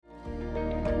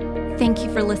Thank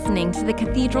you for listening to the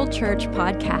Cathedral Church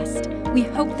podcast. We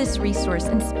hope this resource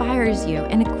inspires you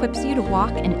and equips you to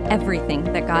walk in everything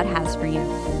that God has for you.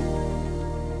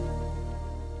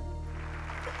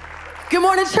 Good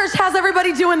morning, church. How's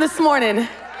everybody doing this morning?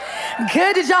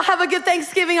 Good. Did y'all have a good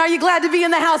Thanksgiving? Are you glad to be in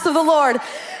the house of the Lord?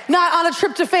 Not on a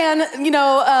tryptophan,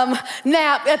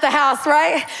 nap at the house,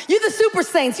 right? You the super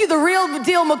saints. You the real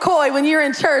deal McCoy when you're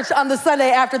in church on the Sunday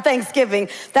after Thanksgiving.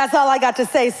 That's all I got to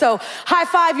say. So high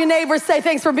five your neighbors. Say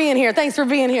thanks for being here. Thanks for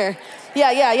being here.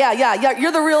 Yeah.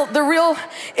 You're the real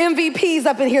MVPs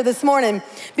up in here this morning,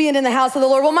 being in the house of the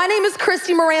Lord. Well, my name is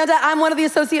Christi Miranda. I'm one of the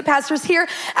associate pastors here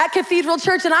at Cathedral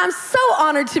Church, and I'm so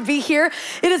honored to be here.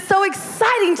 It is so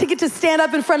exciting to get to stand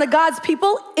up in front of God's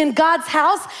people in God's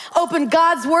house, open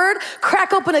God's word,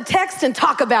 crack open a text, and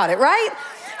talk about it, right?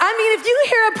 I mean, if you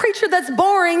hear a preacher that's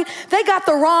boring, they got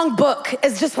the wrong book,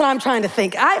 is just what I'm trying to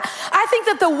think. I think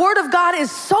that the word of God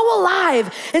is so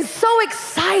alive and so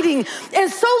exciting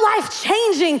and so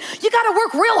life-changing. You gotta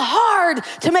work real hard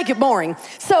to make it boring.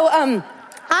 So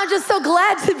I'm just so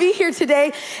glad to be here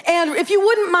today. And if you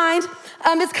wouldn't mind,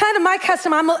 it's kind of my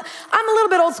custom. I'm a little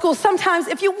bit old school sometimes.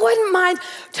 If you wouldn't mind,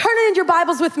 turning in your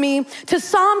Bibles with me to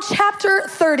Psalm chapter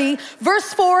 30,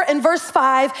 verse 4 and verse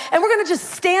 5. And we're gonna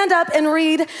just stand up and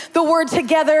read the word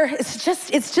together. It's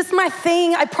just my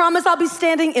thing. I promise I'll be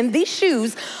standing in these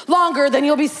shoes longer than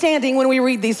you'll be standing when we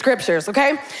read these scriptures,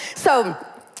 okay? So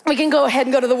we can go ahead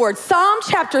and go to the word. Psalm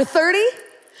chapter 30,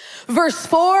 verse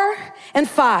 4 and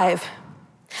 5.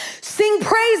 Sing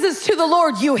praises to the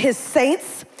Lord, you his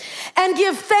saints, and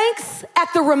give thanks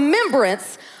at the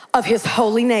remembrance of his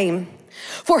holy name.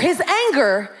 For his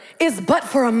anger is but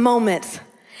for a moment.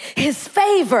 His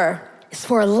favor is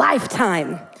for a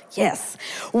lifetime. Yes.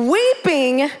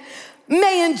 Weeping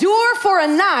may endure for a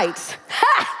night,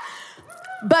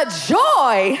 but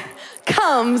joy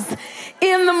comes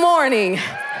in the morning.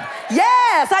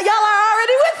 Yes, y'all are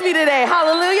already with me today.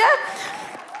 Hallelujah.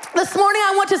 This morning,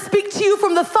 I want to speak to you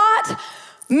from the thought,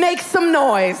 make some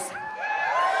noise.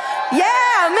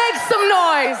 Yeah, make some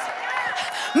noise.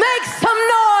 Make some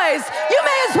noise. You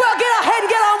may as well get ahead and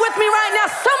get on with me right now.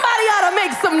 Somebody ought to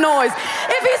make some noise.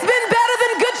 If he's been better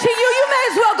than good to you, you may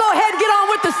as well go ahead and get on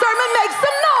with the sermon. Make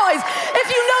some noise. If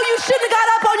you know you shouldn't have got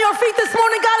up on your feet this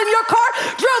morning, got in your car,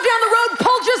 drove down the road,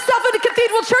 pulled yourself into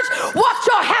Cathedral Church, walked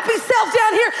your happy self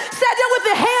down here, sat down with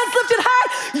your hands lifted high,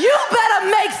 you better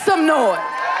make some noise.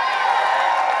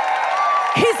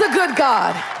 He's a good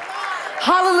God.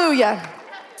 Hallelujah.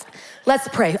 Let's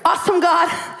pray. Awesome God,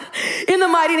 in the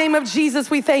mighty name of Jesus,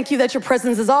 we thank you that your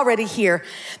presence is already here,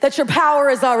 that your power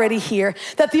is already here,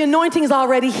 that the anointing is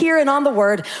already here and on the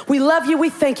word. We love you.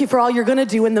 We thank you for all you're going to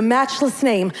do in the matchless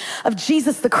name of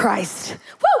Jesus the Christ,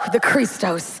 the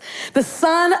Christos, the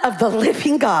Son of the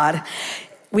living God.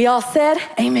 We all said,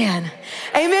 amen.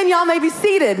 Amen. Y'all may be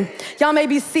seated. Y'all may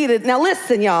be seated. Now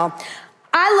listen, y'all.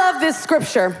 I love this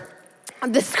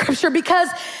scripture because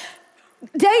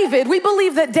David, we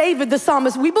believe that David, the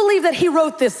psalmist, we believe that he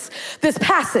wrote this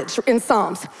passage in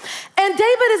Psalms. And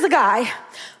David is a guy,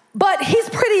 but he's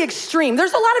pretty extreme.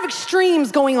 There's a lot of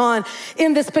extremes going on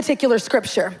in this particular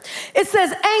scripture. It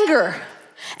says anger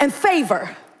and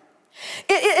favor.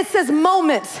 It says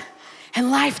moment and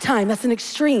lifetime. That's an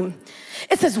extreme.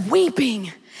 It says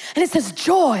weeping, and it says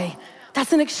joy.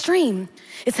 That's an extreme.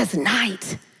 It says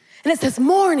night, and it says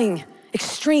morning.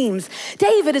 Extremes.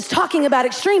 David is talking about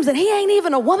extremes, and he ain't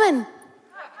even a woman. Y'all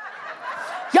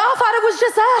thought it was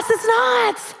just us. It's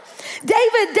not.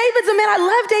 David's a man. I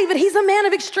love David. He's a man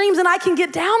of extremes, and I can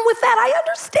get down with that. I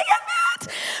understand that.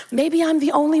 Maybe I'm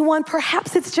the only one.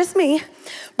 Perhaps it's just me.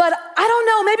 But I don't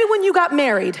know. Maybe when you got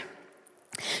married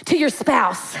to your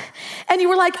spouse, and you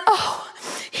were like, oh,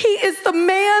 he is the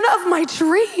man of my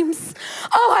dreams.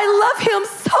 Oh, I love him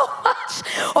so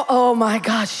much. Oh my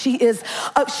gosh,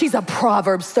 she's a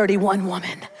Proverbs 31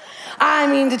 woman. I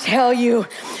mean to tell you,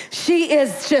 she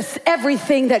is just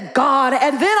everything that God,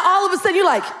 and then all of a sudden you're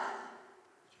like,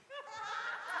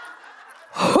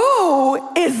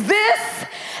 who is this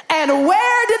and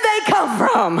where did they come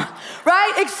from?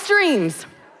 Right? Extremes.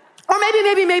 Or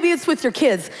maybe it's with your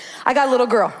kids. I got a little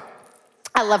girl.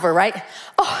 I love her, right?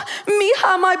 Oh,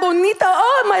 mija, my bonita.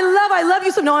 Oh, my love, I love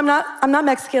you. So no, I'm not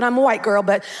Mexican. I'm a white girl,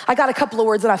 but I got a couple of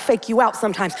words that I fake you out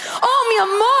sometimes. Oh, mi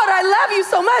amor, I love you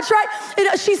so much, right?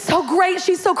 And she's so great.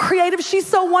 She's so creative. She's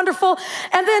so wonderful.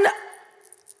 And then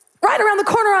right around the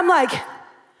corner, I'm like,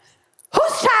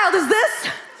 whose child is this?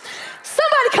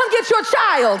 Somebody come get your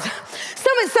child.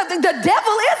 The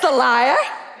devil is a liar.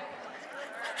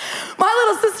 My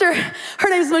little sister, her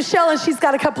name's Michelle, and she's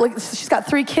got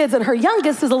 3 kids, and her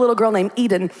youngest is a little girl named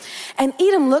Eden. And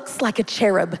Eden looks like a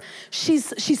cherub.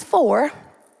 She's 4.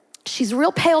 She's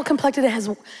real pale complected and has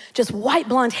just white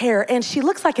blonde hair, and she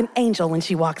looks like an angel when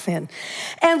she walks in.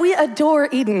 And we adore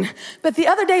Eden. But the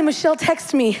other day, Michelle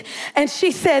texted me, and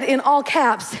she said in all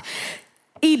caps,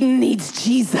 Eden needs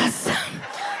Jesus.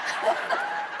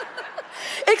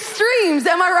 Extremes,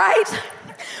 am I right?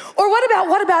 Or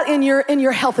what about in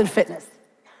your health and fitness?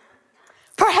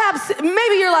 Perhaps,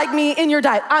 maybe you're like me in your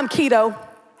diet. I'm keto.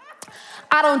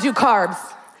 I don't do carbs.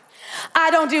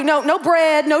 I don't do no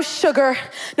bread, no sugar.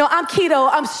 No, I'm keto.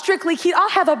 I'm strictly keto. I'll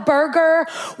have a burger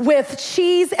with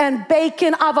cheese and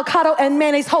bacon, avocado, and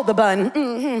mayonnaise. Hold the bun.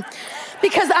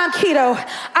 Because I'm keto.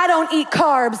 I don't eat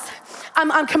carbs.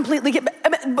 I'm completely,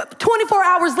 24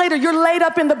 hours later, you're laid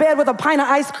up in the bed with a pint of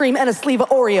ice cream and a sleeve of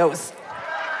Oreos.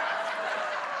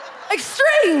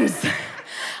 Extremes.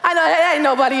 I know, hey, ain't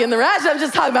nobody in the rush. I'm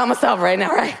just talking about myself right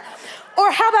now, right? Or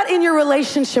how about in your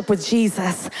relationship with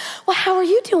Jesus? Well, how are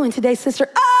you doing today, sister?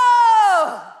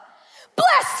 Oh,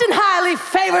 blessed and highly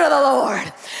favored of the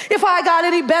Lord. If I got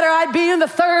any better, I'd be in the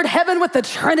third heaven with the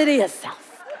Trinity itself.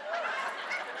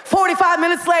 45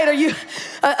 minutes later,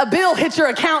 a bill hit your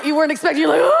account you weren't expecting. You're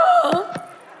like, oh.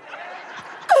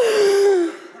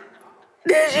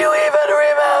 Did you even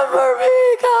remember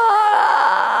me,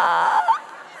 God?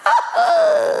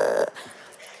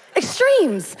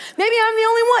 Extremes. Maybe I'm the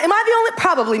only one. Am I the only?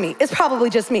 Probably me. It's probably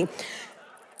just me.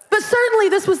 But certainly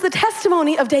this was the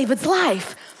testimony of David's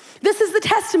life. This is the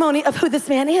testimony of who this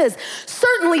man is.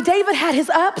 Certainly David had his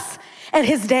ups and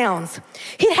his downs.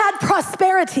 He had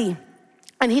prosperity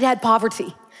and he'd had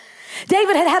poverty.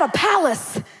 David had had a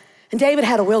palace and David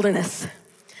had a wilderness.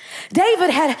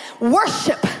 David had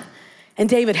worship and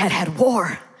David had had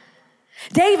war.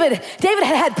 David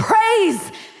had had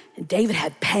praise and David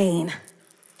had pain.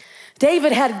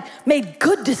 David had made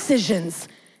good decisions,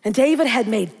 and David had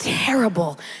made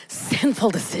terrible, sinful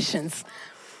decisions.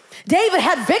 David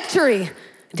had victory,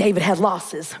 David had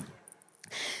losses.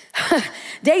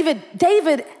 David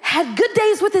had good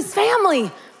days with his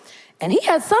family, and he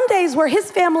had some days where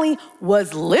his family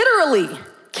was literally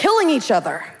killing each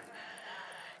other.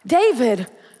 David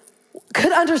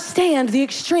could understand the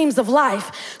extremes of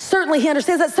life. Certainly he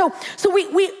understands that. So we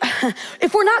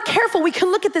if we're not careful, we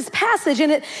can look at this passage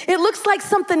and it looks like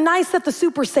something nice that the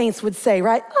super saints would say,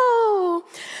 right? Oh,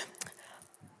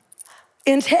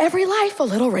 into every life a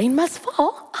little rain must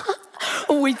fall.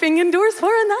 Weeping endures for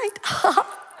a night.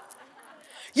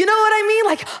 You know what I mean?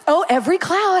 Like, oh, every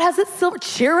cloud has its silver.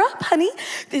 Cheer up, honey.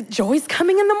 The joy's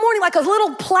coming in the morning. Like a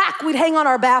little plaque we'd hang on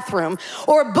our bathroom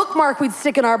or a bookmark we'd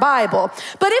stick in our Bible.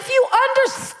 But if you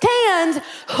understand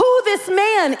who this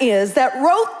man is that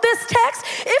wrote this text,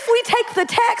 if we take the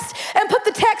text and put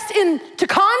the text into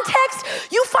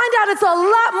context, you find out it's a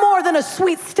lot more than a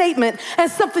sweet statement and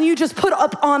something you just put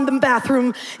up on the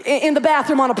bathroom, in the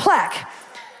bathroom on a plaque.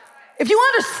 If you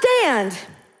understand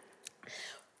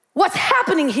what's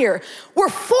happening here, we're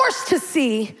forced to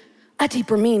see a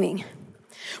deeper meaning.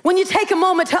 When you take a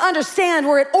moment to understand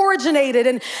where it originated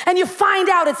and you find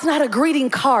out it's not a greeting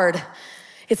card,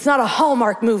 it's not a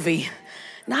Hallmark movie,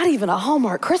 not even a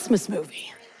Hallmark Christmas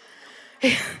movie.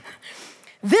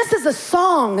 This is a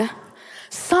song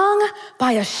sung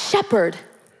by a shepherd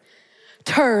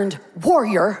turned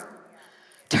warrior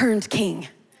turned king.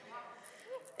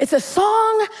 It's a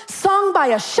song sung by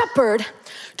a shepherd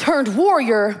turned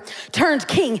warrior turned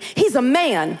king. He's a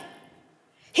man.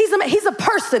 He's a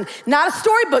person, not a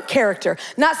storybook character,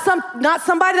 not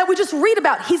somebody that we just read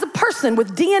about. He's a person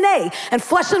with DNA and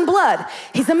flesh and blood.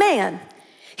 He's a man.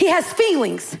 He has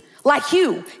feelings like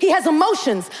you. He has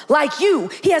emotions like you.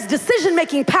 He has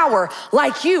decision-making power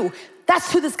like you.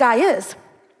 That's who this guy is.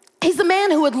 He's a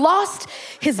man who had lost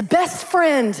his best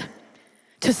friend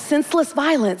to senseless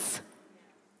violence.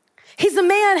 He's a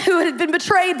man who had been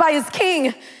betrayed by his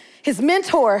king, his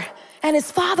mentor, and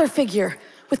his father figure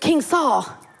with King Saul.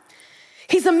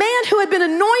 He's a man who had been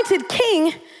anointed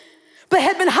king, but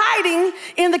had been hiding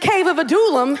in the cave of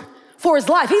Adullam for his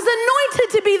life. He's anointed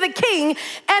to be the king,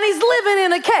 and he's living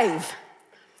in a cave.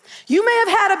 You may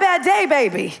have had a bad day,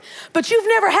 baby, but you've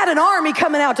never had an army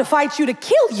coming out to fight you to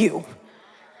kill you,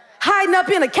 hiding up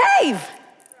in a cave.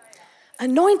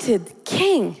 Anointed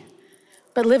king,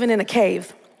 but living in a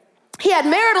cave. He had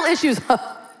marital issues.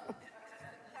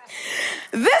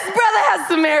 This brother has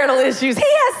some marital issues. He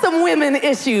has some women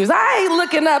issues. I ain't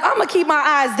looking up. I'm gonna keep my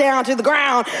eyes down to the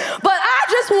ground. But I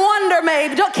just wonder,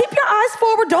 maybe, don't keep your eyes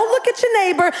forward. Don't look at your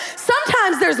neighbor.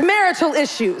 Sometimes there's marital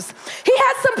issues. He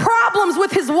had some problems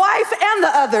with his wife and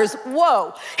the others.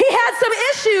 Whoa. He had some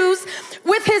issues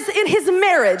in his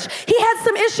marriage. He had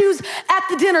some issues at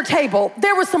the dinner table.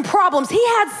 There were some problems. He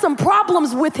had some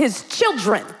problems with his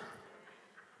children.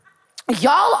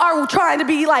 Y'all are trying to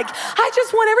be like, I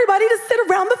just want everybody to sit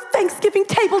around the Thanksgiving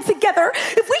table together.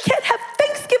 If we can't have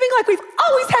Thanksgiving like we've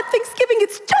always had Thanksgiving,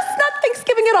 it's just not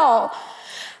Thanksgiving at all.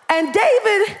 And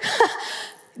David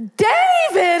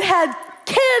had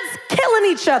kids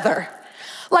killing each other.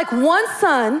 Like one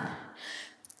son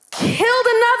killed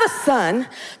another son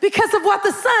because of what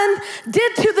the son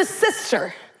did to the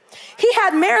sister. He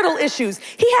had marital issues.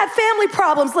 He had family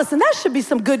problems. Listen, that should be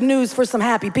some good news for some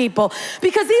happy people,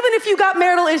 because even if you got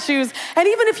marital issues and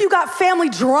even if you got family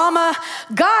drama,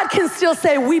 God can still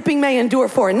say weeping may endure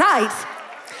for a night,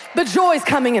 but joy's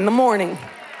coming in the morning.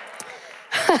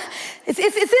 It's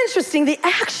interesting. The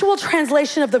actual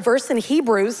translation of the verse in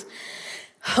Hebrews,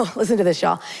 listen to this,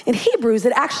 y'all. In Hebrews,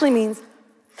 it actually means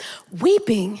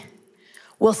weeping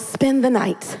will spend the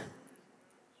night.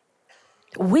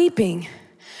 Weeping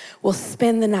will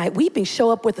spend the night. Weeping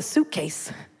show up with a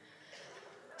suitcase.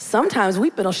 Sometimes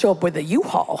weeping will show up with a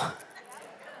U-Haul.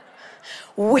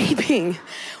 Weeping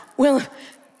will,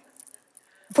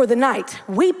 for the night,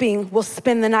 weeping will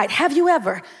spend the night. Have you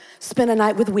ever spent a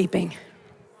night with weeping?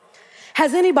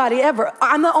 Has anybody ever?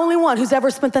 I'm the only one who's ever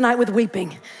spent the night with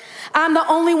weeping. I'm the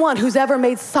only one who's ever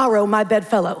made sorrow my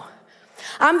bedfellow.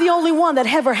 I'm the only one that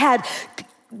ever had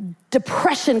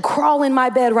depression crawl in my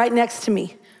bed right next to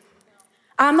me.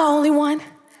 I'm the only one.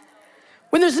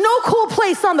 When there's no cool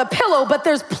place on the pillow, but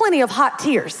there's plenty of hot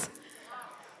tears.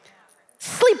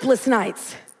 Sleepless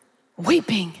nights,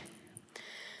 weeping.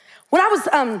 When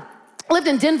I lived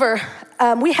in Denver,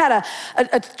 we had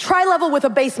a tri-level with a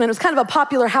basement. It was kind of a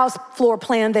popular house floor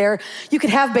plan there. You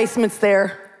could have basements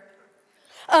there.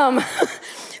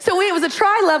 So it was a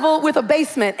tri-level with a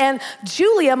basement. And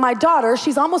Julia, my daughter,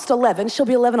 she's almost 11. She'll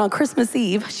be 11 on Christmas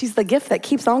Eve. She's the gift that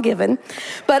keeps on giving.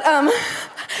 But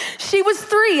she was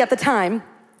 3 at the time.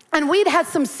 And we'd had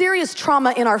some serious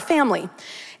trauma in our family.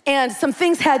 And some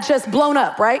things had just blown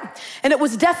up, right? And it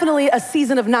was definitely a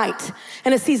season of night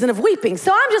and a season of weeping.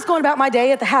 So I'm just going about my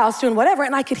day at the house doing whatever,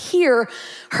 and I could hear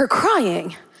her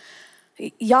crying.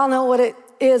 Y'all know what it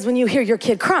is when you hear your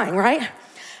kid crying, right?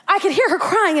 I could hear her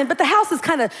crying, but the house is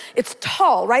it's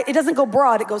tall, right? It doesn't go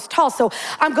broad, it goes tall. So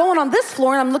I'm going on this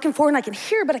floor and I'm looking for her and I can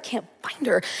hear her, but I can't find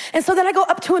her. And so then I go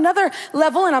up to another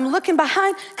level and I'm looking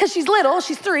behind, because she's little,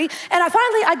 she's 3. And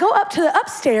I go up to the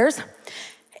upstairs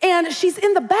and she's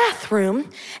in the bathroom,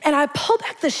 and I pull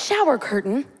back the shower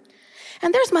curtain,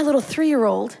 and there's my little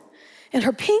 3-year-old in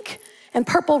her pink and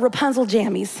purple Rapunzel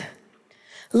jammies,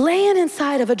 laying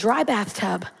inside of a dry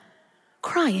bathtub,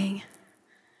 crying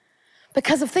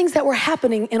because of things that were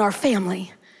happening in our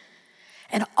family.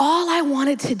 And all I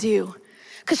wanted to do,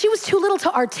 because she was too little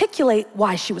to articulate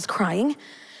why she was crying,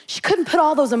 she couldn't put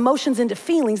all those emotions into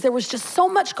feelings. There was just so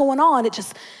much going on. It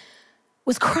just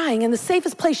was crying, and the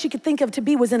safest place she could think of to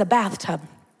be was in a bathtub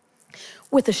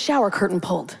with the shower curtain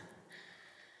pulled.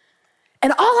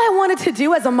 And all I wanted to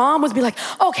do as a mom was be like,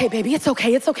 okay, baby, it's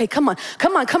okay, come on.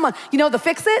 You know, the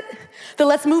fix it, the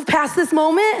let's move past this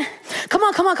moment. Come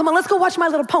on, let's go watch My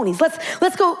Little Ponies.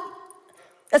 Let's go.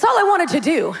 That's all I wanted to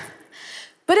do.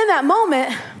 But in that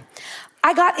moment,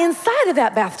 I got inside of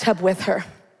that bathtub with her.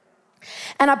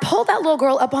 And I pulled that little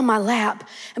girl up on my lap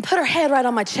and put her head right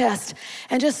on my chest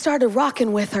and just started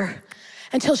rocking with her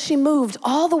until she moved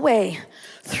all the way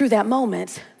through that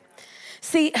moment.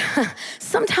 See,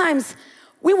 sometimes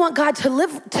we want God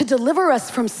to deliver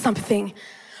us from something,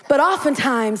 but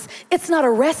oftentimes it's not a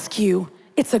rescue,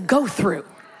 it's a go-through.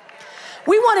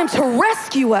 We want him to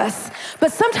rescue us,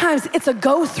 but sometimes it's a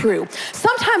go-through.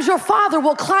 Sometimes your father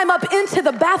will climb up into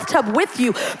the bathtub with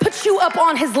you, put you up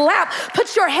on his lap,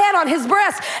 put your head on his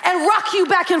breast, and rock you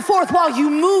back and forth while you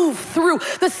move through.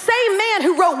 The same man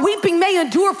who wrote "Weeping may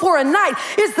endure for a night"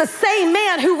 is the same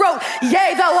man who wrote,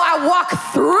 "Yea, though I walk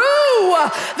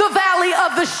through the valley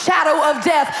of the shadow of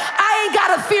death, I ain't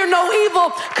gotta fear no evil,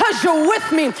 cause you're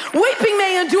with me. Weeping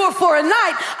may endure for a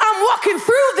night. I'm walking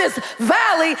through this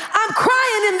valley. I'm crying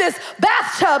in this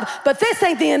bathtub, but this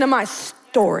ain't the end of my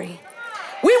story."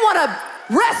 We want to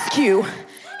rescue.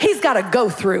 He's got to go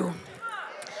through.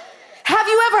 Have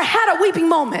you ever had a weeping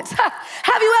moment?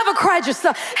 Have you ever cried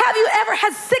yourself? Have you ever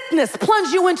had sickness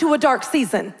plunge you into a dark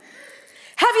season?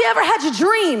 Have you ever had your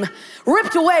dream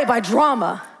ripped away by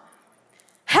drama?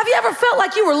 Have you ever felt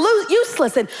like you were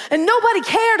useless and nobody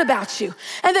cared about you,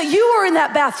 and that you were in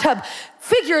that bathtub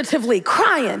figuratively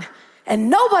crying and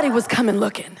nobody was coming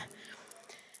looking?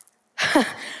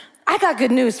 I got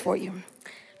good news for you.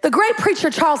 The great preacher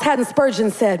Charles Haddon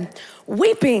Spurgeon said,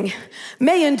 "Weeping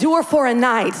may endure for a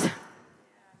night,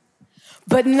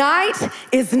 but night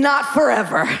is not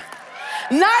forever.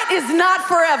 Night is not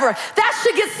forever. That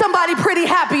should get somebody pretty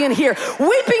happy in here.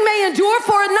 Weeping may endure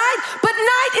for a night, but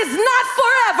night is not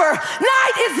forever.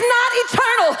 Night is not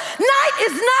eternal. Night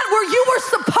is not where you were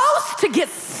supposed to get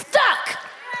stuck.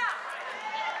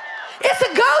 It's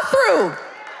a go-through.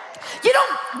 You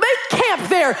don't make camp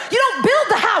there. You don't build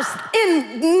the house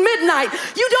in midnight.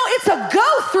 It's a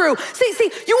go-through.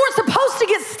 See, you weren't supposed to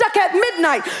get stuck at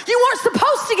midnight. You weren't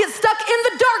supposed to get stuck in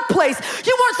the dark place.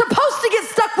 You weren't supposed to get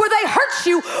stuck where they hurt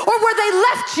you or where they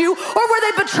left you or where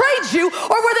they betrayed you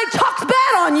or where they talked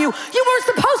bad on you. You weren't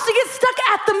supposed to get stuck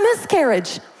at the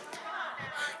miscarriage.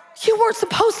 You weren't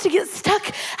supposed to get stuck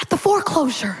at the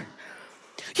foreclosure.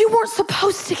 You weren't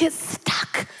supposed to get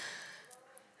stuck.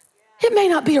 It may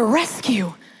not be a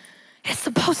rescue. It's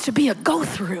supposed to be a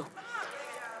go-through.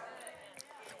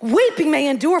 Weeping may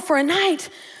endure for a night,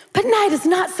 but night is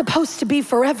not supposed to be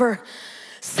forever.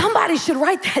 Somebody should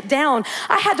write that down.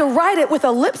 I had to write it with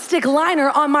a lipstick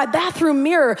liner on my bathroom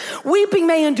mirror. Weeping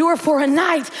may endure for a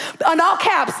night, in all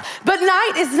caps, but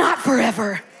night is not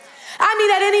forever. I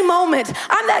mean, at any moment,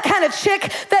 I'm that kind of chick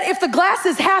that if the glass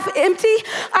is half empty,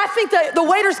 I think that the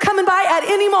waiter's coming by at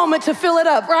any moment to fill it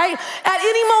up, right? At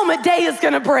any moment, day is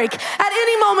gonna break. At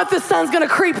any moment, the sun's gonna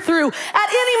creep through. At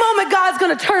any moment, God's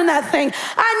gonna turn that thing.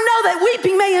 I know that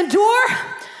weeping may endure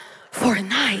for a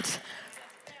night,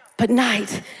 but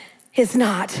night is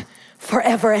not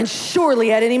forever. And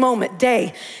surely at any moment,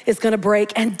 day is gonna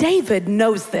break. And David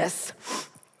knows this.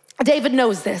 David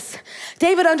knows this.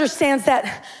 David understands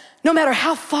that no matter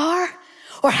how far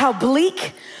or how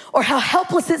bleak or how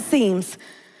helpless it seems,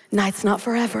 night's not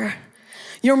forever.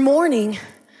 Your morning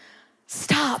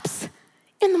stops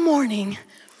in the morning.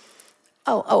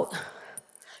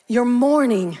 Your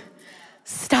morning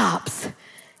stops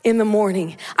in the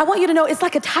morning. I want you to know it's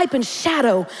like a type and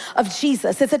shadow of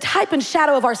Jesus. It's a type and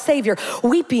shadow of our Savior,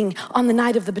 weeping on the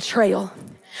night of the betrayal,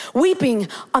 weeping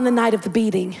on the night of the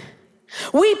beating,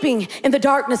 weeping in the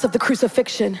darkness of the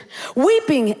crucifixion,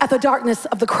 weeping at the darkness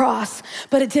of the cross,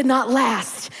 but it did not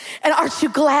last. And aren't you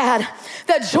glad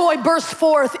that joy burst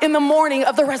forth in the morning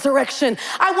of the resurrection?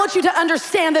 I want you to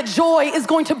understand that joy is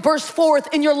going to burst forth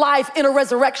in your life in a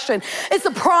resurrection. It's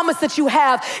a promise that you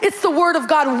have. It's the word of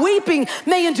God. Weeping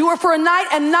may endure for a night,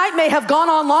 and night may have gone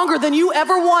on longer than you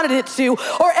ever wanted it to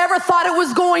or ever thought it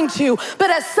was going to. But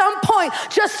at some point,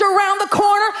 just around the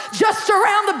corner, just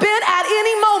around the bend, at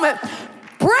any moment,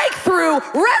 breakthrough,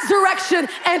 resurrection,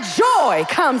 and joy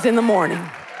comes in the morning.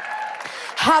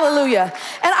 Hallelujah.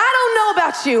 And I don't know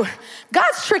about you.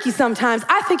 God's tricky sometimes.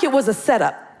 I think it was a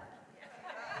setup.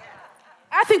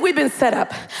 I think we've been set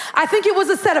up. I think it was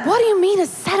a setup. What do you mean a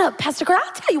setup, Pastor Carl?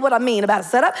 I'll tell you what I mean about a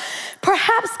setup.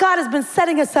 Perhaps God has been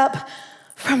setting us up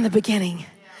from the beginning.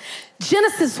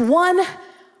 Genesis 1,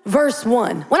 verse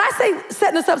 1. When I say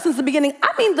setting us up since the beginning,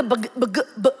 I mean the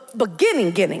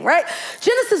beginning, right?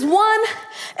 Genesis 1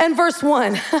 and verse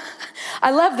 1.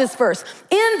 I love this verse.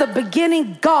 In the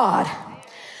beginning, God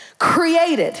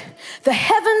created the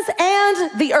heavens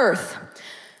and the earth.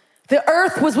 The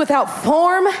earth was without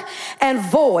form and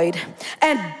void,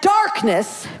 and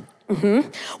darkness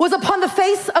was upon the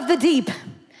face of the deep.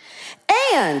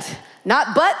 And,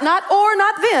 not but, not or,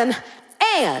 not then,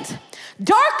 and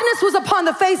darkness was upon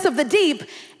the face of the deep,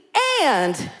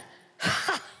 and,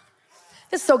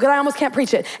 it's so good I almost can't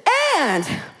preach it, and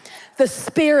the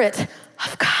Spirit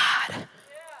of God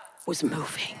was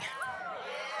moving.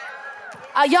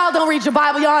 Y'all don't read your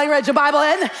Bible, y'all ain't read your Bible.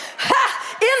 And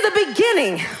in the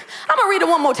beginning, I'm gonna read it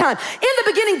one more time. In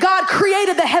the beginning, God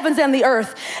created the heavens and the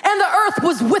earth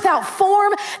was without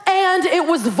form and it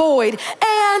was void,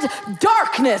 and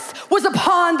darkness was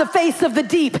upon the face of the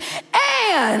deep.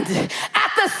 And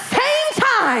at the same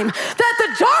time that the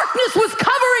darkness was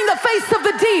covering the face of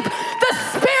the deep, the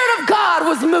Spirit of God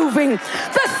was moving.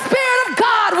 The Spirit of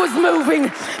God was moving.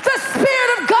 The Spirit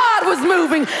of God was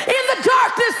moving. In the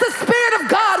darkness, the Spirit of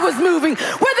God was moving.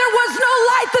 Where there was no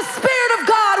light, the Spirit of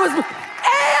God was moving.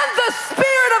 And the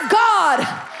Spirit of God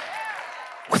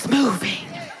was moving.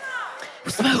 It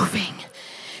was moving.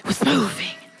 It was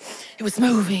moving. It was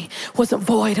moving. It wasn't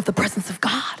void of the presence of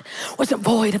God. It wasn't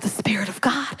void of the Spirit of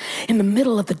God. In the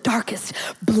middle of the darkest,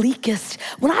 bleakest.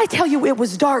 When I tell you it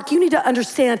was dark, you need to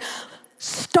understand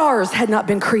stars had not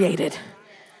been created.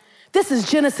 This is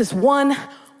Genesis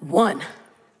 1:1.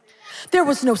 There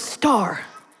was no star.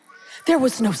 There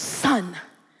was no sun.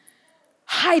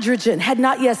 Hydrogen had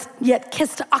not yet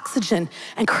kissed oxygen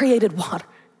and created water.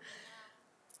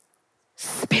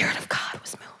 Spirit of God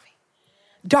was moving.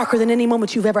 Darker than any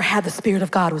moment you've ever had, the Spirit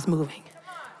of God was moving.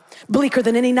 Bleaker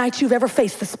than any night you've ever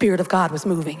faced, the Spirit of God was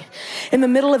moving. In the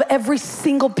middle of every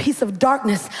single piece of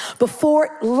darkness,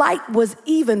 before light was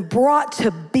even brought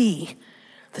to be,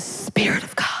 the Spirit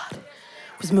of God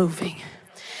was moving.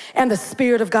 And the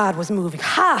Spirit of God was moving.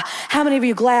 How many of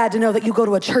you are glad to know that you go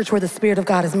to a church where the Spirit of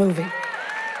God is moving?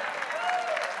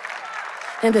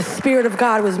 And the Spirit of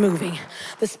God was moving.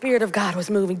 The Spirit of God was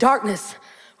moving. Darkness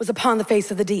was upon the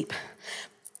face of the deep.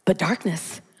 But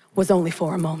darkness was only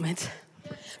for a moment.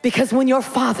 Because when your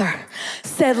Father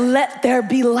said, let there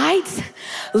be light,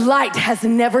 light has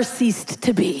never ceased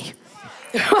to be.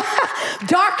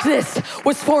 Darkness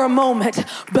was for a moment,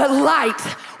 but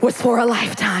light was for a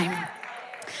lifetime.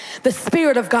 The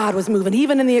Spirit of God was moving,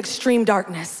 even in the extreme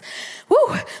darkness.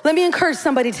 Woo! Let me encourage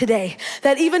somebody today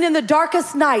that even in the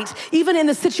darkest night, even in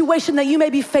the situation that you may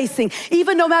be facing,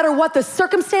 even no matter what the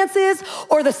circumstance is,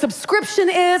 or the subscription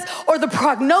is, or the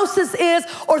prognosis is,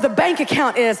 or the bank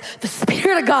account is, the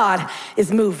Spirit of God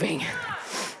is moving.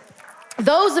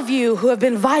 Those of you who have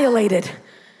been violated,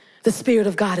 the Spirit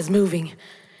of God is moving.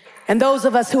 And those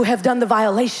of us who have done the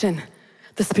violation,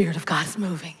 the Spirit of God is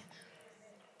moving.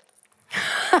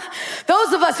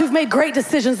 Those of us who've made great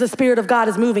decisions, the Spirit of God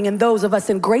is moving. And those of us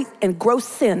in great and gross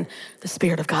sin, the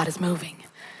Spirit of God is moving.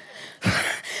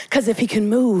 Because if he can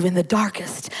move in the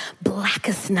darkest,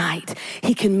 blackest night,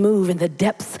 he can move in the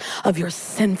depths of your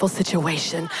sinful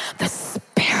situation. The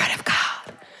Spirit of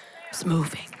God is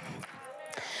moving.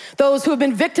 Those who have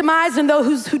been victimized and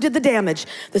those who did the damage,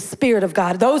 the Spirit of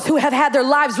God. Those who have had their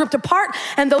lives ripped apart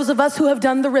and those of us who have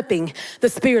done the ripping, the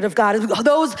Spirit of God.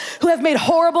 Those who have made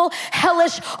horrible,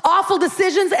 hellish, awful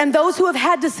decisions and those who have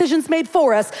had decisions made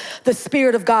for us, the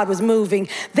Spirit of God was moving.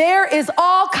 There is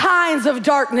all kinds of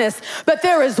darkness, but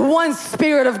there is one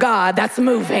Spirit of God that's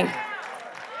moving.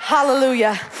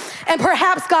 Hallelujah. And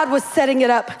perhaps God was setting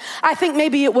it up. I think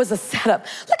maybe it was a setup.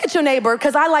 Look at your neighbor,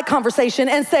 because I like conversation,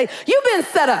 and say, you've been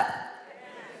set up.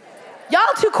 Y'all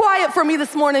too quiet for me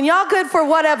this morning. Y'all good for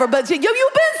whatever, but you've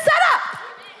been set up.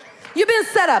 You've been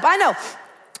set up. I know.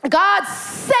 God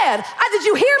said, did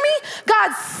you hear me?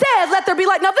 God said, let there be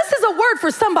light. Now, this is a word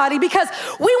for somebody because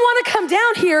we want to come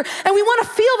down here and we want to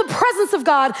feel the presence of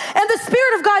God, and the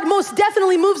Spirit of God most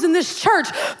definitely moves in this church,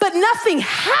 but nothing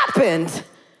happened.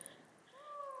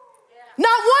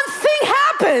 Not one thing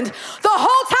happened the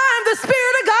whole time the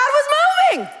Spirit of God was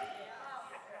moving.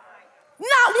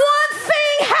 Not one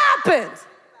thing happened.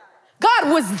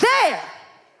 God was there.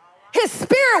 His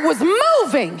Spirit was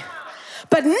moving,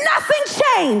 but nothing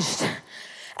changed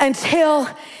until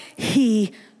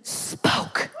he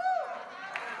spoke.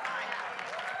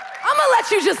 I'm gonna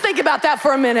let you just think about that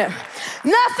for a minute.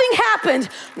 Nothing happened.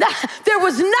 There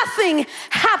was nothing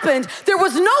happened. There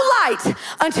was no light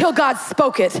until God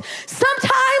spoke it.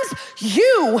 Sometimes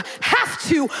you have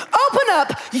to open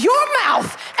up your mouth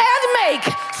and make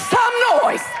some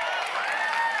noise.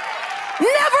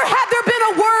 Never had there been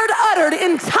a word uttered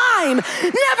in time.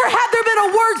 Never had there been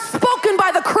a word spoken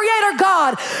by the Creator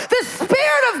God. The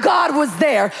Spirit of God was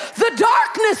there. The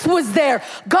darkness was there.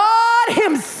 God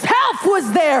himself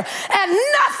was there. And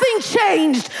nothing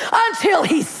changed until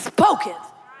he spoke it.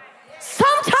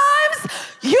 Sometimes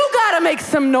you gotta make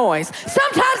some noise.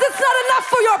 Sometimes it's not enough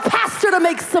for your pastor to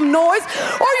make some noise,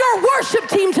 or your worship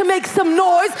team to make some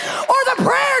noise, or the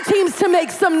prayer teams to make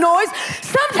some noise.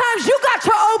 Sometimes you got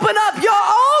to open up your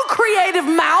own creative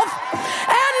mouth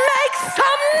and make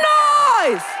some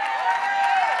noise.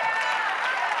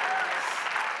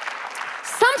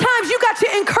 Sometimes you got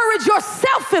to encourage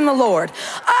yourself in the Lord.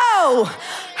 Oh,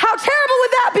 how terrible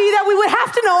would that be that we would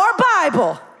have to know our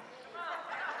Bible?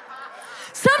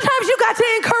 Sometimes you got to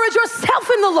encourage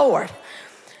yourself in the Lord.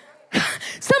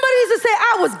 Somebody used to say,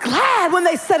 I was glad when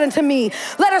they said unto me,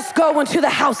 let us go into the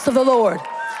house of the Lord.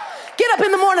 Get up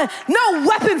in the morning, no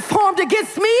weapon formed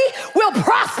against me will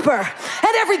prosper.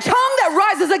 And every tongue that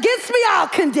rises against me, I'll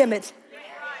condemn it.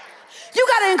 You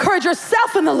got to encourage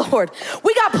yourself in the Lord.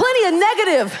 We got plenty of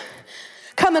negative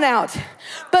coming out.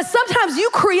 But sometimes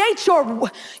you create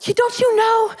don't you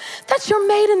know that you're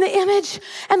made in the image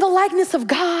and the likeness of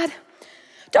God?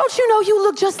 Don't you know you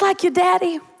look just like your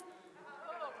daddy?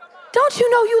 Don't you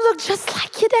know you look just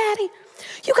like your daddy?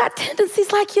 You got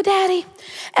tendencies like your daddy.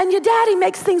 And your daddy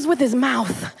makes things with his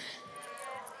mouth.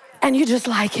 And you just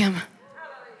like him.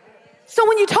 So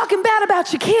when you're talking bad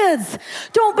about your kids,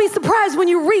 don't be surprised when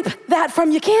you reap that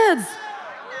from your kids.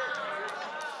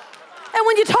 And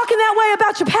when you're talking that way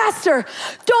about your pastor,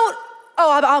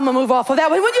 I'm gonna move off of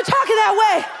that way. When you're talking that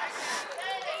way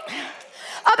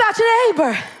about your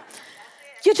neighbor,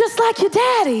 you're just like your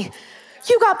daddy.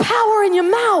 You got power in your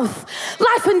mouth.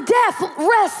 Life and death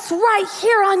rests right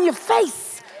here on your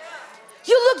face.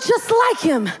 You look just like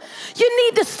him. You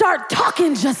need to start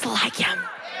talking just like him.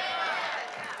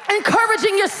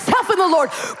 Encouraging yourself in the Lord.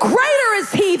 Greater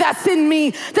is he that's in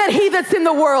me than he that's in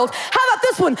the world. How about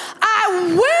this one?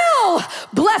 I will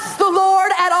bless the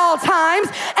Lord at all times,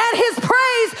 and his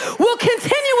praise will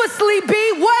continuously be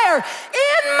where?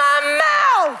 In my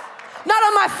mouth. Not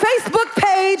on my Facebook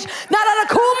page, not on a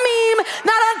cool meme,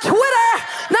 not on Twitter,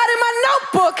 not in my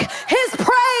notebook. His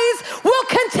praise will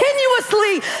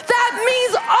continuously. That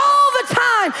means all the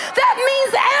time. That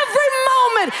means every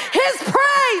moment. His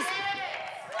praise.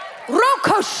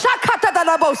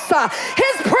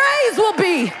 His praise will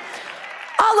be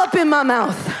all up in my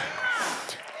mouth.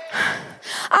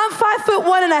 I'm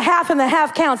 5'1.5" and the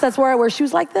half counts. That's where I wear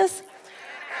shoes like this.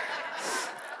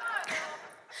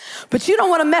 But you don't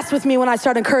want to mess with me when I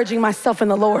start encouraging myself in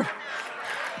the Lord.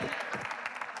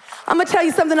 I'm going to tell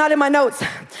you something out in my notes.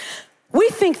 We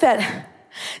think that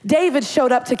David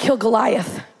showed up to kill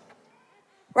Goliath,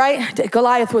 right?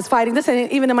 Goliath was fighting. This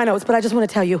ain't even in my notes, but I just want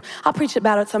to tell you. I'll preach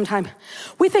about it sometime.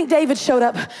 We think David showed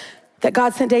up, that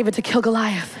God sent David to kill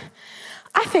Goliath.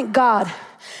 I think God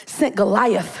sent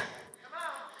Goliath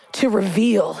to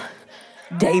reveal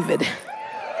David.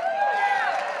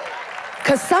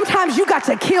 Because sometimes you got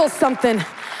to kill something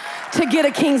to get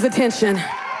a king's attention.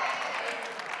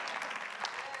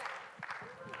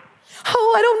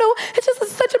 Oh, I don't know. It's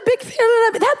just such a big thing.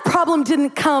 That problem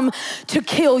didn't come to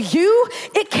kill you.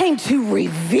 It came to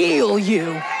reveal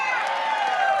you.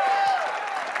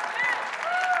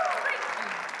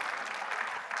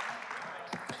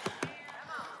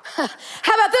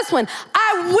 How about this one?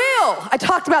 I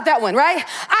talked about that one, right?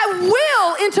 I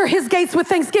will enter his gates with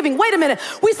thanksgiving. Wait a minute.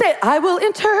 We say, I will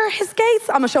enter his gates.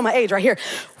 I'm gonna show my age right here.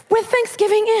 With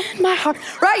thanksgiving in my heart.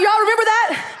 Right, y'all remember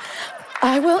that?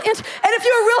 I will enter. And if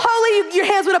you were real holy, your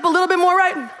hands went up a little bit more,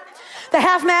 right? The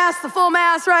half mass, the full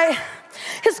mass, right?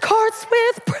 His courts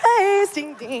with praise,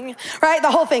 ding, ding. Right,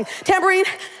 the whole thing. Tambourine,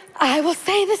 I will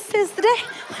say this is the day.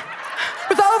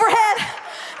 With the overhead.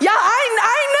 Yeah,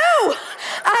 I knew.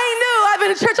 I've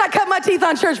been in church. I cut my teeth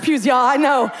on church pews, y'all. I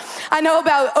know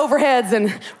about overheads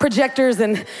and projectors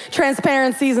and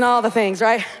transparencies and all the things,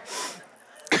 right?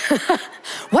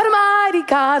 What a mighty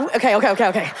God. Okay. I ain't going.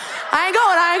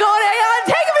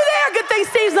 Taking me there. Good thing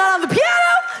Steve's not on the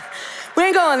piano. We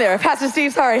ain't going there. Pastor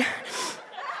Steve, sorry.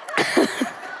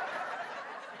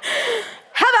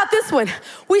 How about this one?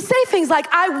 We say things like,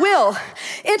 I will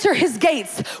enter his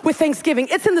gates with thanksgiving.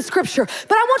 It's in the scripture,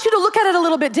 but I want you to look at it a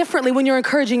little bit differently when you're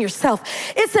encouraging yourself.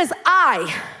 It says,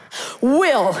 I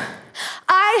will.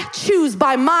 I choose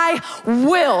by my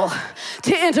will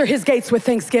to enter his gates with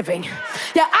thanksgiving.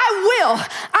 Yeah,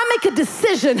 I make a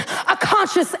decision, a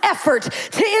conscious effort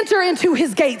to enter into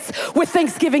his gates with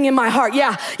thanksgiving in my heart. Yeah.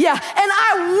 And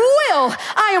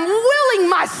I am willing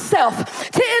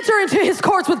myself to enter into his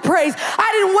courts with praise.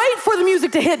 I didn't wait for the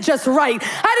music to hit just right.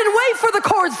 I didn't wait for the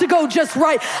chords to go just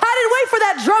right. I didn't wait for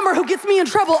that drummer who gets me in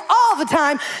trouble all the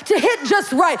time to hit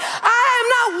just right. I am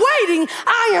not waiting.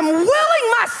 I am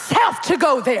willing myself to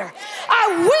go there. I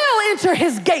will enter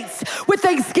his gates with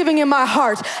thanksgiving in my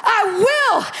heart. I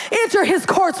will enter his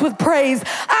courts with praise.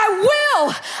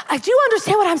 Do you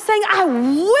understand what I'm saying? I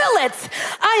will it.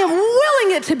 I am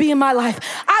willing it to be in my life.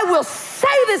 I will say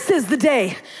this is the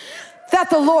day that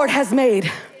the Lord has made.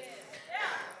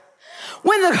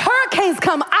 When the hurricanes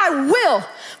come, I will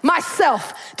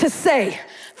myself to say,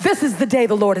 this is the day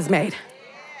the Lord has made.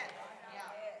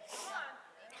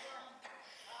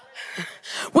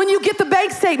 When you get the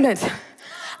bank statement,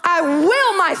 I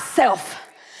will myself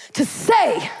to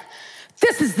say,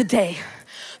 this is the day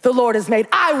the Lord has made.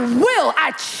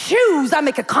 I choose, I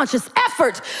make a conscious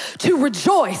effort to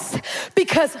rejoice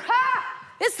because,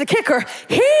 it's the kicker,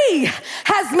 he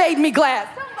has made me glad.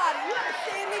 Somebody, you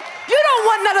understand me? You don't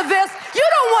want none of this. You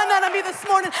don't want none of me this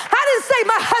morning. I didn't say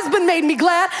my husband made me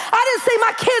glad. I didn't say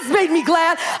my kids made me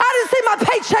glad. I didn't say my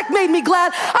paycheck made me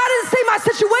glad. I didn't say my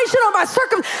situation or my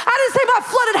circumstance. I didn't say my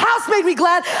flooded house made me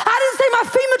glad. I didn't say my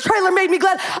FEMA trailer made me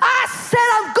glad. I said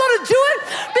I'm gonna do it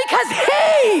because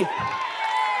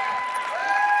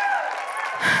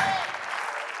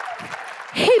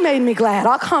he made me glad.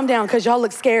 I'll calm down because y'all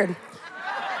look scared.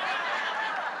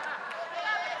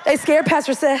 They scared,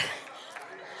 Pastor said.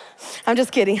 I'm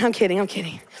just kidding. I'm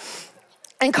kidding.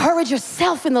 Encourage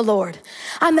yourself in the Lord.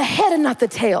 I'm the head and not the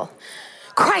tail.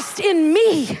 Christ in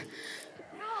me.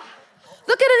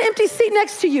 Look at an empty seat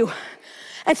next to you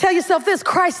and tell yourself this,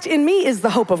 Christ in me is the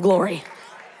hope of glory.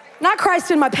 Not Christ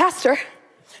in my pastor,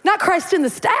 not Christ in the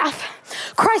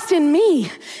staff. Christ in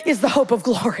me is the hope of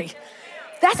glory.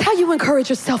 That's how you encourage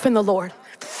yourself in the Lord.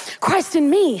 Christ in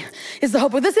me is the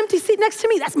hope of this empty seat next to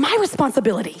me. That's my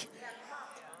responsibility.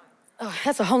 Oh,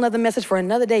 that's a whole nother message for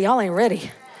another day. Y'all ain't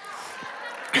ready.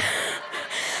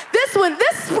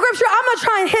 This scripture, I'm gonna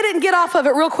try and hit it and get off of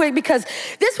it real quick because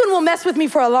this one will mess with me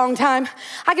for a long time.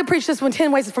 I can preach this one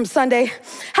 10 ways from Sunday.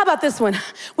 How about this one?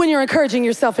 When you're encouraging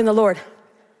yourself in the Lord.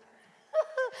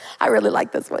 I really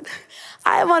like this one.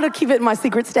 I want to keep it in my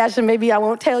secret stash and maybe I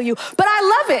won't tell you, but I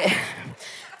love it.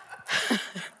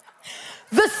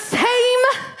 The same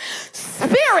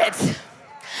Spirit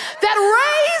that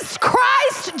raised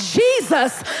Christ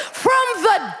Jesus from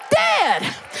the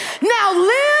dead now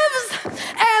lives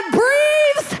and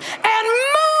breathes and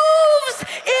moves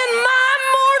in my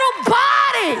mortal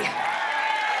body.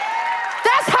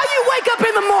 That's how you wake up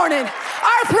in the morning.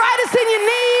 Arthritis in your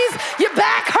knees, your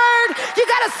back hurt, you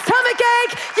got a stomach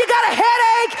ache, you got a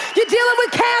headache, you're dealing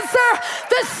with cancer.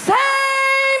 The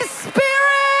same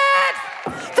Spirit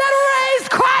that raised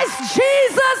Christ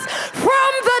Jesus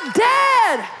from the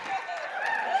dead.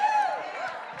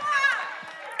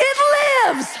 It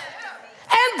lives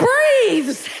and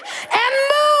breathes and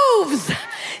moves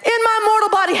in my mortal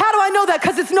body. How do I know that?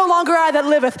 Because it's no longer I that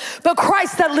liveth, but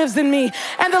Christ that lives in me.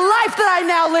 And the life that I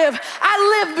now live,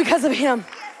 I live because of him.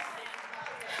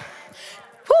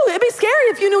 Whew, it'd be scary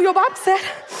if you knew your Bible said.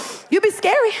 You'd be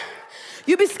scary.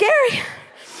 You'd be scary.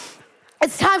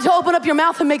 It's time to open up your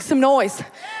mouth and make some noise.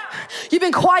 You've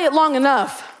been quiet long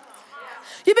enough.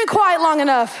 You've been quiet long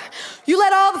enough. You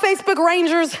let all the Facebook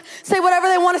Rangers say whatever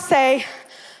they want to say.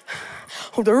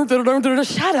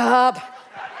 Shut up.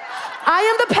 I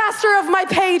am the pastor of my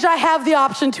page. I have the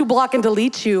option to block and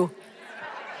delete you.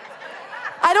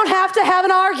 I don't have to have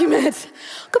an argument.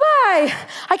 Goodbye.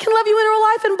 I can love you in real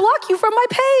life and block you from my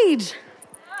page.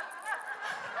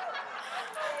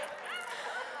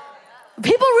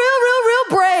 People real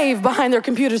brave behind their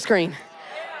computer screen.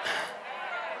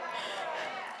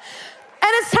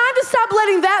 And it's time to stop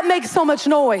letting that make so much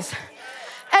noise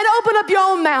and open up your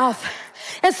own mouth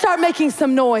and start making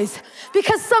some noise,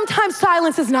 because sometimes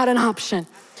silence is not an option.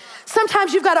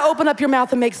 Sometimes you've got to open up your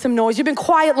mouth and make some noise. You've been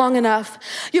quiet long enough.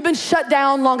 You've been shut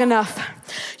down long enough.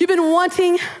 You've been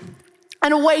wanting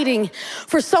and waiting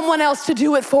for someone else to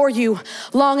do it for you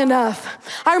long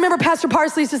enough. I remember Pastor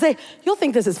Parsley used to say, you'll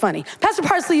think this is funny. Pastor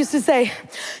Parsley used to say,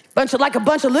 like a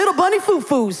bunch of little bunny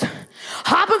foo-foos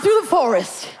hopping through the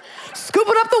forest,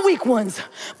 scooping up the weak ones,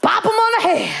 bop them on the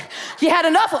head. You had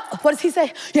enough, what does he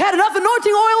say? You had enough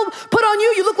anointing oil put on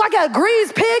you, you look like a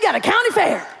greased pig at a county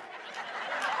fair.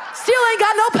 Still ain't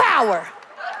got no power,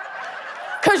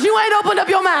 because you ain't opened up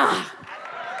your mouth.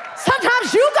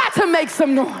 Sometimes you got to make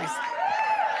some noise.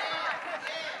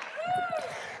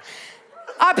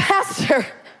 Our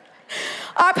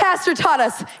pastor taught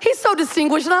us, he's so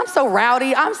distinguished and I'm so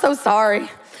rowdy, I'm so sorry.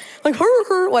 Like,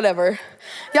 whatever.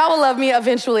 Y'all will love me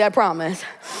eventually, I promise.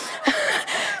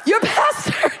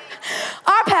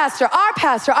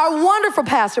 Our wonderful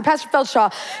pastor, Pastor Feldshaw,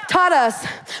 taught us.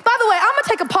 By the way, I'm gonna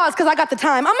take a pause because I got the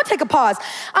time. I'm gonna take a pause.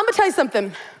 I'm gonna tell you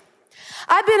something.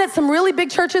 I've been at some really big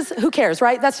churches. Who cares,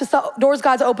 right? That's just the doors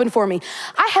God's opened for me.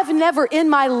 I have never in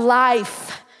my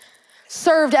life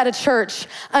served at a church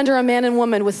under a man and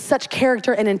woman with such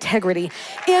character and integrity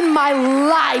in my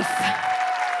life.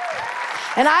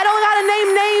 And I don't gotta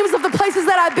name names of the places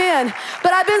that I've been,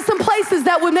 but I've been some places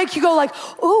that would make you go like,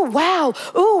 ooh, wow,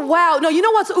 ooh, wow. No, you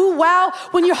know what's ooh, wow?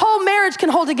 When your whole marriage can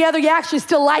hold together, you actually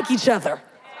still like each other.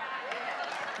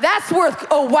 That's worth,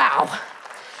 oh, wow.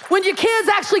 When your kids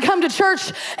actually come to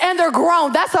church and they're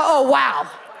grown, that's a oh, wow.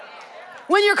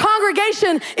 When your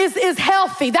congregation is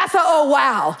healthy, that's a oh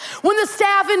wow. When the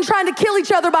staff isn't trying to kill each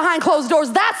other behind closed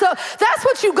doors, that's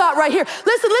what you got right here.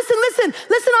 Listen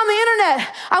on the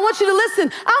internet. I want you to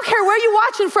listen. I don't care where you're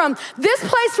watching from. This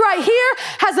place right here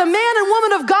has a man and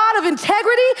woman of God of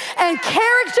integrity and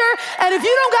character. And if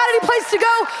you don't got any place to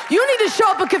go, you need to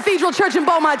show up at Cathedral Church in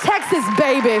Beaumont, Texas,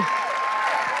 baby.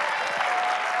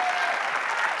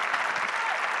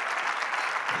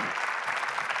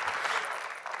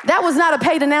 That was not a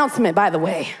paid announcement, by the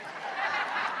way.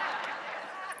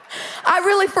 I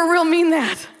really for real mean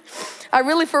that. I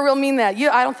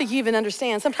don't think you even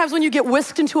understand. Sometimes when you get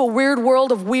whisked into a weird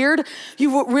world of weird,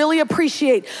 you really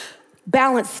appreciate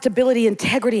balance, stability,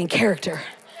 integrity, and character.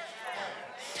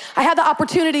 I had the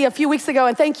opportunity a few weeks ago,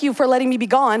 and thank you for letting me be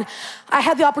gone. I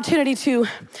had the opportunity to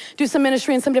do some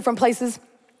ministry in some different places.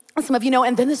 Some of you know,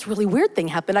 and then this really weird thing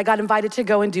happened. I got invited to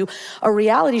go and do a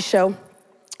reality show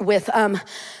with, isn't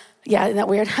that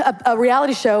weird? A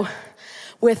reality show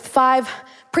with 5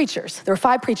 preachers. There were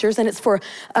 5 preachers, and it's for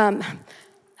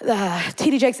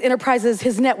T.D. Jakes Enterprises,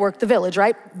 his network, The Village,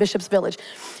 right? Bishop's Village.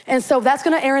 And so that's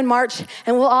gonna air in March,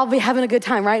 and we'll all be having a good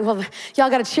time, right? Well, y'all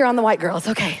gotta cheer on the white girls,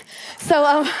 okay.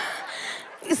 So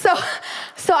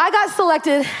So I got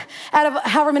selected out of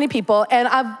however many people, and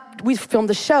we filmed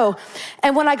the show.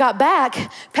 And when I got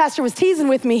back, Pastor was teasing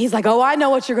with me. He's like, oh, I know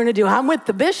what you're gonna do. I'm with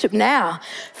the bishop now.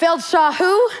 Feldshaw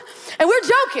who? And we're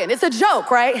joking, it's a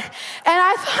joke, right? And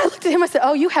I looked at him, I said,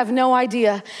 oh, you have no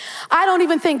idea. I don't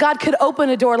even think God could open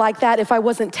a door like that if I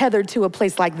wasn't tethered to a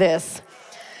place like this.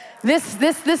 This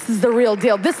is the real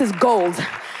deal. This is gold.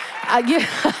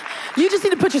 You just need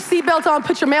to put your seatbelt on,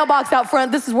 put your mailbox out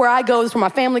front. This is where I go, this is where my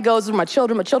family goes, this is where my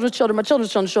children's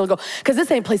children go, because this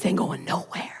place ain't going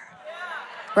nowhere,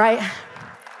 right?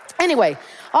 Anyway,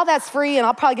 all that's free, and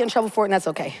I'll probably get in trouble for it, and that's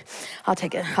okay. I'll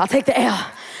take it. I'll take the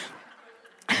L.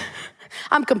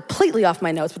 I'm completely off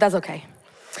my notes, but that's okay.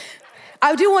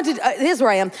 I do want to, here's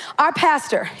where I am. Our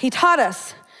pastor, he taught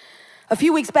us a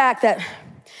few weeks back that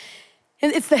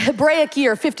it's the Hebraic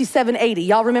year, 5780.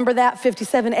 Y'all remember that,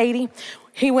 5780?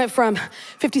 He went from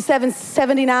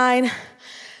 5779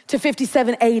 to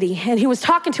 5780. And he was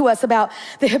talking to us about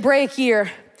the Hebraic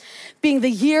year being the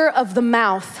year of the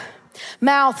mouth.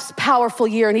 Mouth's powerful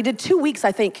year. And he did 2 weeks,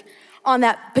 I think, on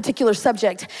that particular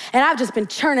subject. And I've just been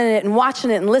churning it and watching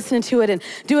it and listening to it and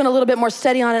doing a little bit more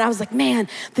study on it. I was like, man,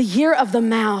 the year of the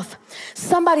mouth.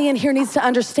 Somebody in here needs to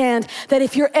understand that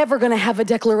if you're ever gonna have a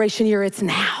declaration year, it's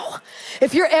now.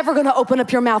 If you're ever gonna open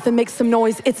up your mouth and make some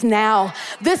noise, it's now.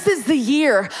 This is the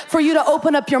year for you to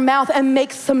open up your mouth and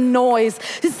make some noise.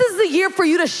 This is the year for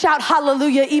you to shout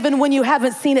hallelujah even when you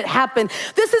haven't seen it happen.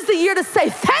 This is the year to say,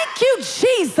 thank you,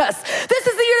 Jesus. This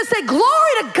is the year to say,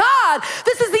 glory to God.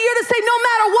 This is the year to say, no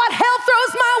matter what hell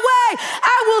throws my way,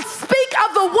 I will speak of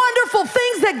the wonderful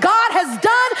things that God has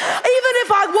done. Even if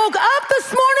I woke up this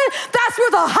morning, that's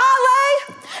with a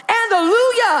hallelujah and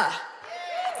hallelujah.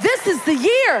 This is the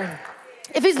year.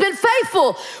 If he's been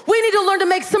faithful, we need to learn to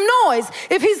make some noise.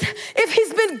 If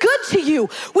he's been good to you,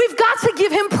 we've got to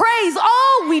give him praise.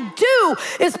 All we do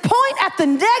is point at the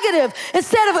negative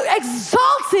instead of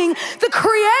exalting the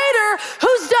Creator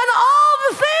who's done all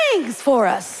the things for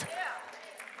us.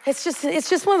 It's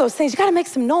just one of those things. You gotta make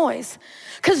some noise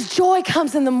because joy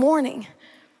comes in the morning,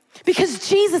 because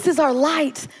Jesus is our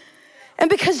light, and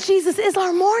because Jesus is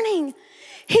our morning.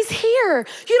 He's here.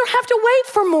 You don't have to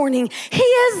wait for morning. He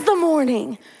is the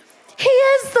morning. He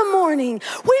is the morning.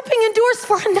 Weeping endures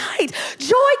for a night.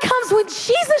 Joy comes when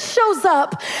Jesus shows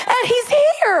up and he's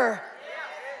here.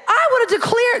 I want to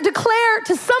declare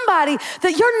to somebody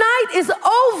that your night is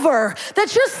over,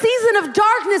 that your season of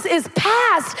darkness is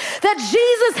past, that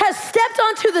Jesus has stepped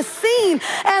onto the scene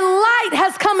and light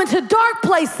has come into dark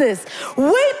places.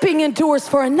 Weeping endures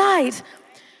for a night.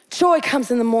 Joy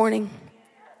comes in the morning.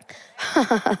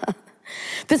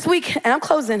 This week, and I'm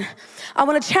closing, I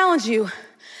want to challenge you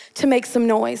to make some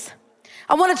noise.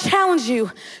 I want to challenge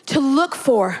you to look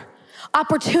for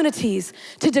opportunities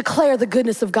to declare the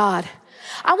goodness of God.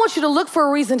 I want you to look for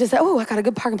a reason to say, oh, I got a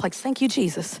good parking place. Thank you,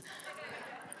 Jesus.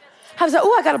 I was like,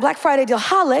 oh, I got a Black Friday deal.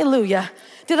 Hallelujah.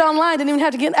 Did it online, didn't even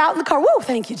have to get out in the car. Woo,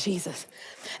 thank you, Jesus.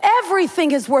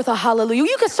 Everything is worth a hallelujah.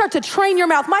 You can start to train your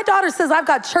mouth. My daughter says I've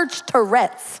got church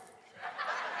Tourette's.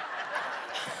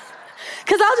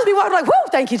 Because I'll just be walking like, whoo,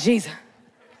 thank you, Jesus.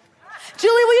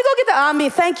 Julie, will you go get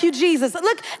that? Thank you, Jesus.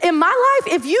 Look, in my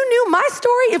life, if you knew my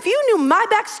story, if you knew my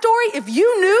backstory, if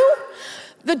you knew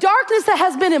the darkness that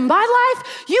has been in my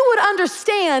life, you would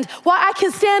understand why I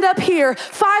can stand up here,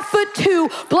 5'2",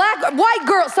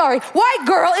 white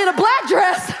girl in a black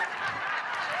dress.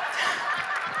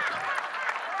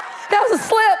 That was a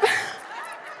slip.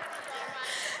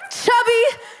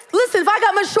 Chubby. Listen, if I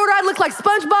got much shorter, I'd look like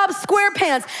SpongeBob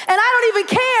SquarePants. And I don't even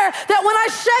care that when I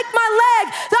shake my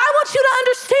leg, that I want you to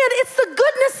understand it's the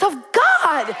goodness of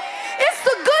God. It's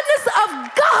the goodness of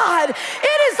God.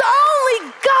 It is only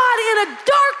God in a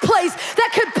dark place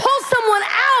that could pull someone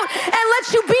out and let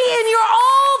you be in your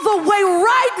all the way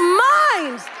right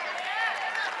mind.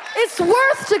 It's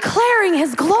worth declaring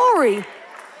his glory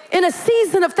in a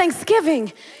season of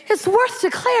Thanksgiving. It's worth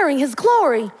declaring his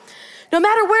glory. No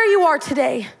matter where you are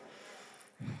today,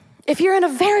 if you're in a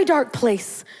very dark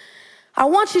place, I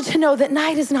want you to know that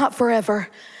night is not forever,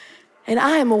 and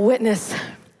I am a witness.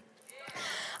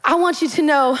 I want you to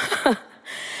know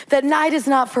that night is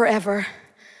not forever.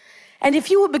 And if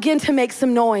you would begin to make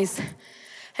some noise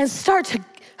and start to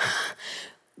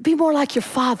be more like your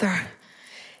Father,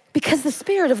 because the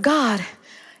Spirit of God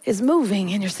is moving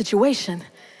in your situation.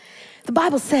 The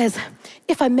Bible says,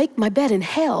 if I make my bed in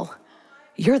hell,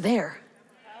 you're there.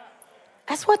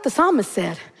 That's what the psalmist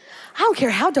said. I don't care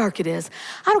how dark it is.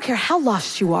 I don't care how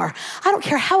lost you are. I don't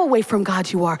care how away from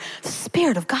God you are. The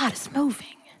Spirit of God is moving.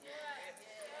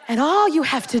 And all you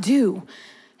have to do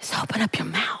is open up your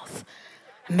mouth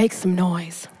and make some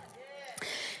noise.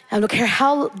 I don't care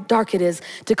how dark it is,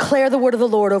 declare the word of the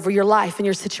Lord over your life and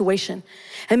your situation.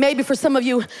 And maybe for some of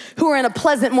you who are in a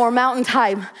pleasant, more mountain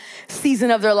type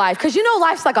season of their life, because you know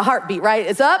life's like a heartbeat, right?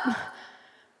 It's up,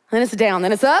 then it's down,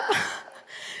 then it's up,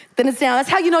 then it's down. That's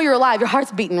how you know you're alive. Your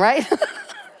heart's beating, right?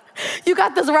 You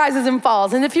got those rises and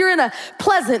falls. And if you're in a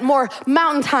pleasant, more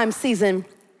mountain time season,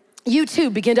 you too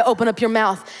begin to open up your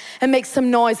mouth and make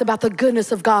some noise about the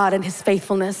goodness of God and his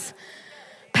faithfulness.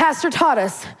 Pastor taught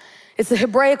us, it's the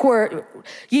Hebraic word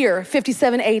year,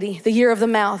 5780, the year of the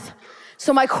mouth.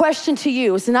 So my question to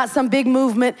you, it's not some big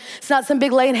movement, it's not some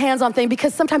big laying hands on thing,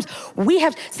 because sometimes we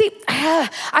have,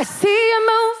 I see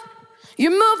you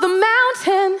move the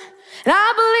mountain, and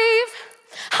I believe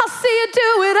I'll see you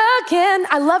do it again.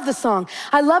 I love the song,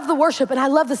 I love the worship, and I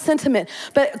love the sentiment.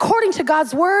 But according to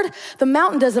God's word, the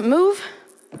mountain doesn't move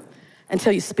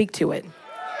until you speak to it.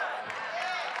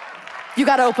 You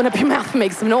gotta open up your mouth and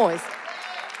make some noise.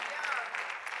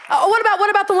 What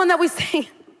about the one that we sing?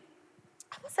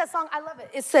 What's that song? I love it.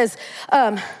 It says,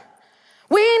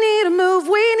 we need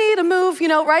to move, you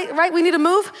know, right? We need to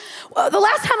move. The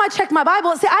last time I checked my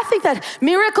Bible, I think that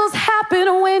miracles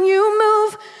happen when you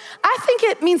move. I think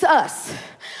it means us.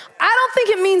 I don't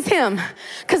think it means him,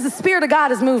 because the Spirit of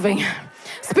God is moving.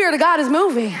 Spirit of God is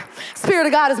moving. Spirit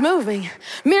of God is moving.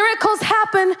 Miracles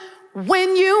happen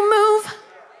when you move.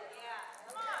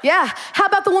 Yeah, how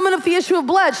about the woman of the issue of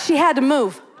blood? She had to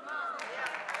move.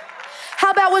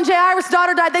 How about when Jairus'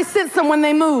 daughter died, they sent someone,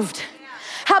 they moved.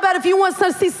 How about if you want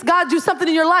to see God do something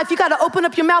in your life, you got to open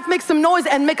up your mouth, make some noise,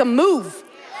 and make a move.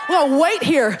 I'm going to wait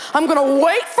here. I'm going to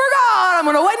wait for God. I'm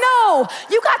going to wait. No,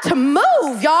 you got to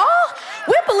move, y'all.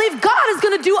 We believe God is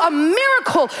going to do a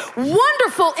miracle,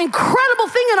 wonderful, incredible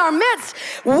thing in our midst.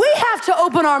 We have to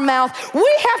open our mouth.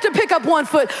 We have to pick up one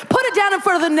foot, put it down in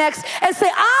front of the next, and say,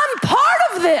 I'm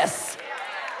part of this.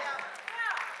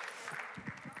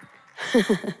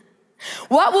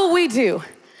 What will we do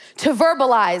to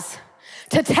verbalize,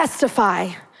 to testify,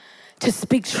 to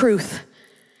speak truth,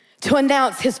 to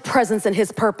announce his presence and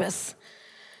his purpose?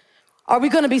 Are we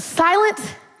going to be silent,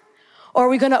 or are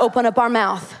we going to open up our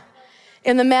mouth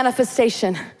in the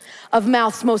manifestation of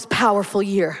mouth's most powerful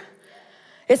year?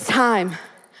 It's time.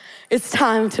 It's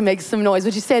time to make some noise.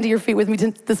 Would you stand to your feet with me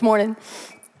this morning?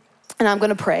 And I'm going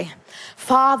to pray.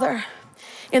 Father,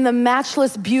 in the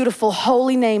matchless, beautiful,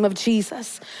 holy name of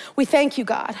Jesus, we thank you,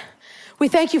 God. We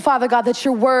thank you, Father God, that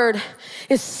your word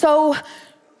is so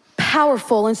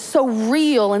powerful and so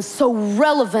real and so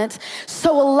relevant,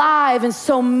 so alive and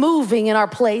so moving in our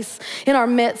place, in our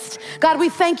midst. God, we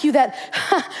thank you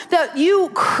that you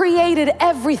created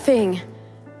everything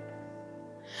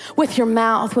with your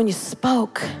mouth when you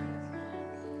spoke.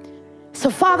 So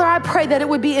Father, I pray that it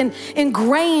would be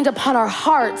ingrained upon our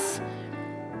hearts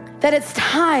that it's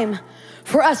time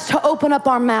for us to open up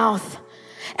our mouth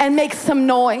and make some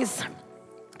noise.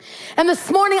 And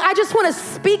this morning, I just want to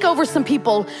speak over some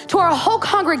people, to our whole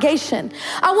congregation.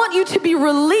 I want you to be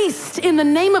released in the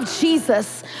name of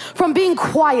Jesus from being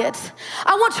quiet.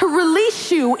 I want to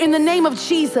release you in the name of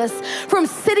Jesus from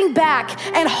sitting back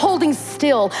and holding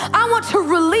still. I want to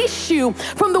release you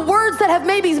from the words that have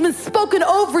maybe been spoken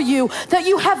over you, that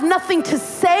you have nothing to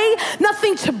say,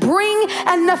 nothing to bring,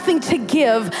 and nothing to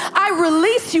give. I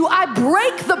release you. I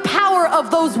break the power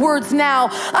of those words now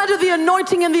under the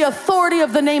anointing and the authority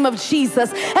of the name of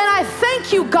Jesus. And I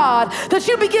thank you, God, that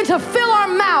you begin to fill our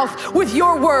mouth with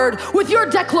your word, with your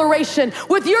declaration,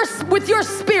 with your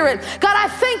spirit. God, I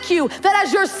thank you that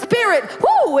as your spirit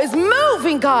is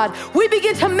moving, God, we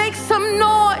begin to make some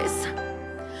noise.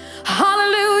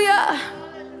 Hallelujah.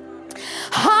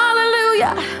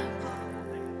 Hallelujah.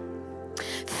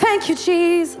 Thank you,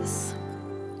 Jesus.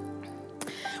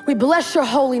 We bless your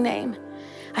holy name.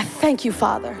 I thank you,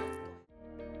 Father.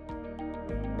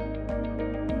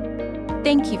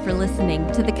 Thank you for listening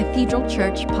to the Cathedral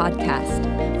Church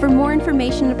podcast. For more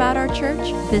information about our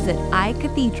church, visit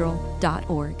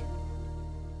icathedral.org.